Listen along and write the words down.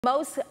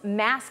Most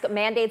mask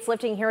mandates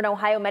lifting here in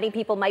Ohio, many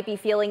people might be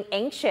feeling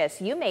anxious.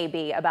 You may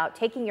be about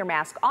taking your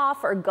mask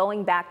off or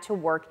going back to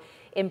work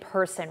in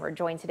person. We're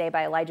joined today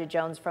by Elijah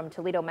Jones from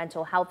Toledo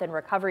Mental Health and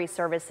Recovery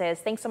Services.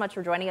 Thanks so much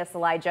for joining us,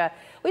 Elijah.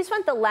 We've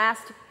spent the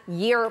last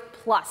year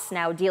plus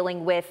now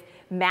dealing with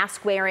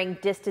mask wearing,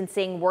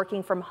 distancing,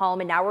 working from home,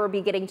 and now we're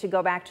beginning to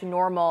go back to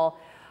normal.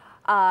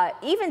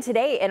 Even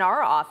today in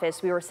our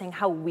office, we were saying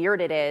how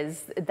weird it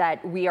is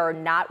that we are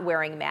not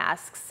wearing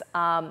masks.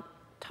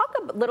 Talk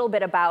a little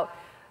bit about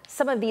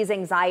some of these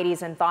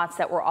anxieties and thoughts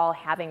that we're all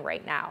having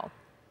right now.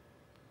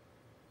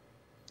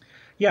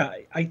 Yeah,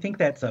 I think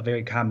that's a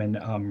very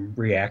common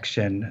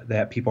reaction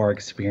that people are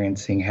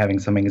experiencing, having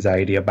some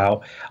anxiety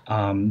about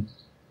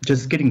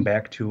just getting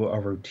back to a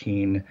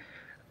routine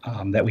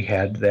that we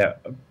had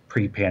that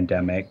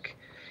pre-pandemic.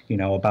 You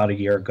know, about a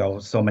year ago,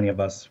 so many of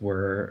us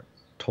were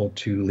told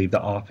to leave the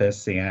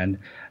office and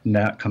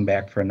not come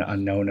back for an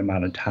unknown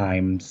amount of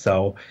time.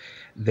 So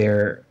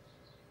there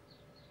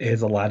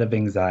is a lot of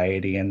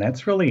anxiety, and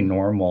that's really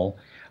normal.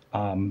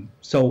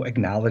 So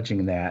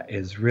acknowledging that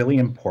is really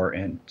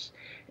important.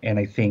 And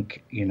I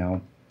think,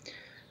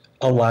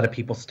 a lot of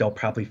people still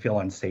probably feel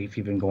unsafe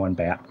even going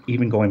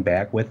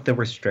back with the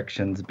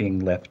restrictions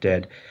being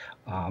lifted.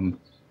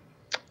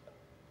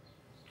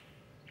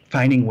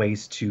 Finding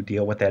ways to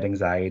deal with that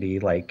anxiety,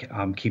 like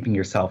keeping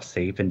yourself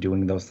safe and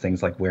doing those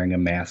things like wearing a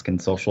mask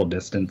and social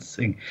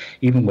distancing,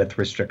 even with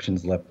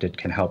restrictions lifted,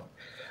 can help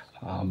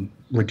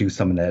reduce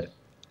some of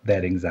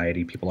that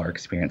anxiety people are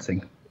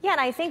experiencing. Yeah,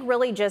 and I think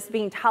really just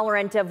being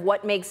tolerant of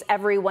what makes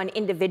everyone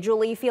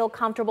individually feel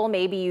comfortable.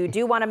 Maybe you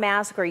do want a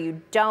mask or you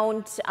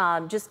don't.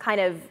 Just kind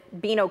of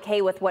being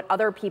okay with what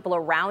other people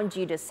around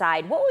you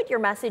decide. What would your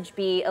message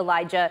be,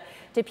 Elijah,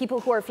 to people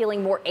who are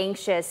feeling more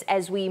anxious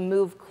as we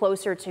move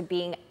closer to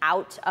being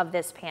out of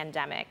this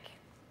pandemic?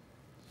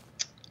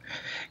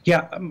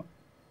 Yeah,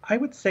 I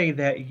would say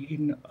that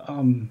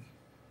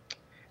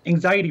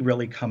anxiety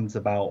really comes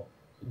about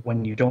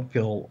when you don't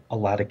feel a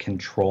lot of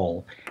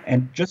control,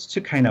 and just to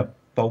kind of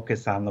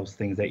focus on those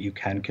things that you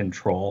can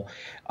control,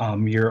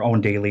 your own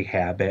daily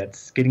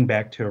habits, getting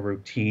back to a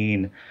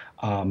routine,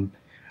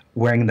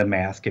 wearing the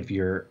mask if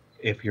you're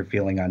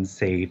feeling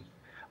unsafe,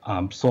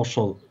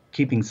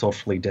 keeping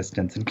socially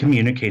distanced, and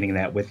communicating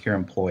that with your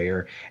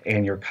employer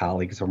and your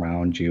colleagues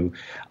around you,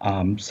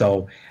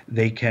 so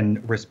they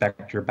can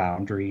respect your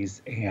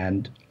boundaries,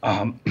 and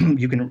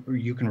you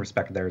can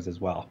respect theirs as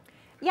well.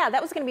 Yeah,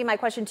 that was going to be my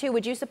question too.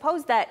 Would you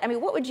suppose that,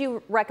 what would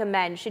you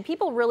recommend? Should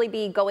people really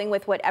be going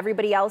with what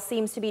everybody else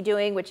seems to be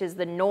doing, which is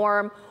the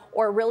norm,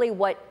 or really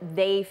what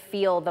they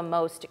feel the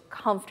most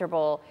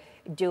comfortable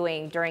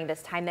doing during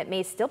this time that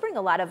may still bring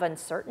a lot of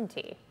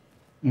uncertainty?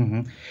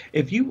 Mm-hmm.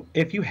 If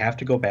you have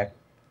to go back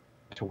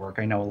to work,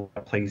 I know a lot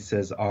of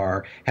places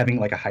are having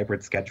like a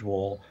hybrid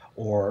schedule,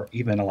 or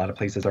even a lot of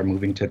places are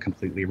moving to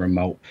completely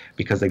remote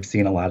because they've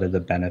seen a lot of the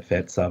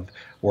benefits of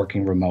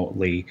working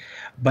remotely.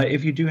 But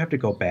if you do have to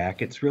go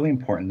back, it's really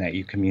important that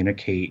you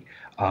communicate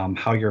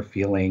how you're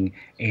feeling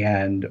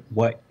and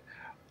what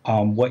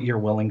you're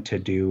willing to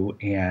do,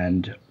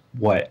 and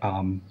what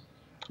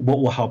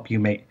will help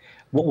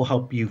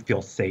you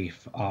feel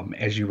safe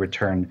as you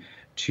return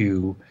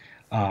to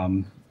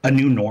a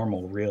new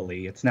normal.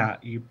 Really, it's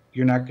not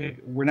we're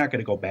not going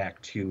to go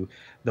back to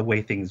the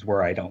way things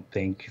were, I don't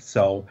think.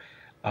 So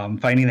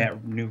finding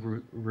that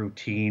new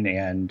routine,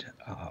 and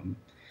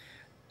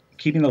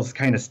keeping those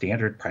kind of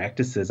standard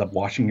practices of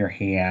washing your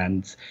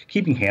hands,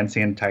 keeping hand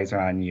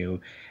sanitizer on you,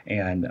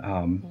 and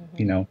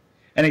and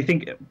I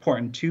think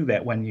important too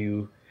that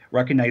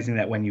recognizing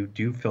that when you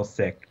do feel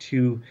sick,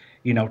 to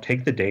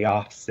take the day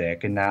off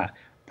sick and not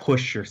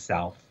push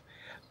yourself,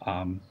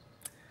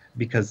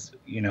 because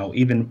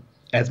even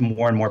as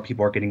more and more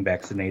people are getting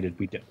vaccinated,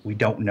 we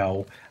don't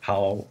know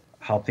how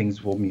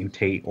things will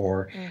mutate,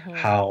 or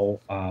how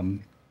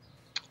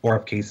or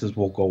if cases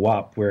will go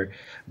up. Where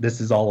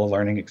this is all a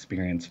learning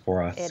experience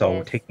for us.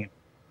 So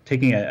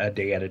taking a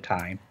day at a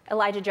time.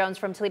 Elijah Jones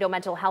from Toledo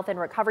Mental Health and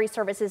Recovery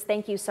Services,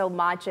 thank you so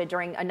much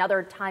during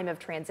another time of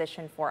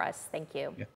transition for us. Thank you. Yeah.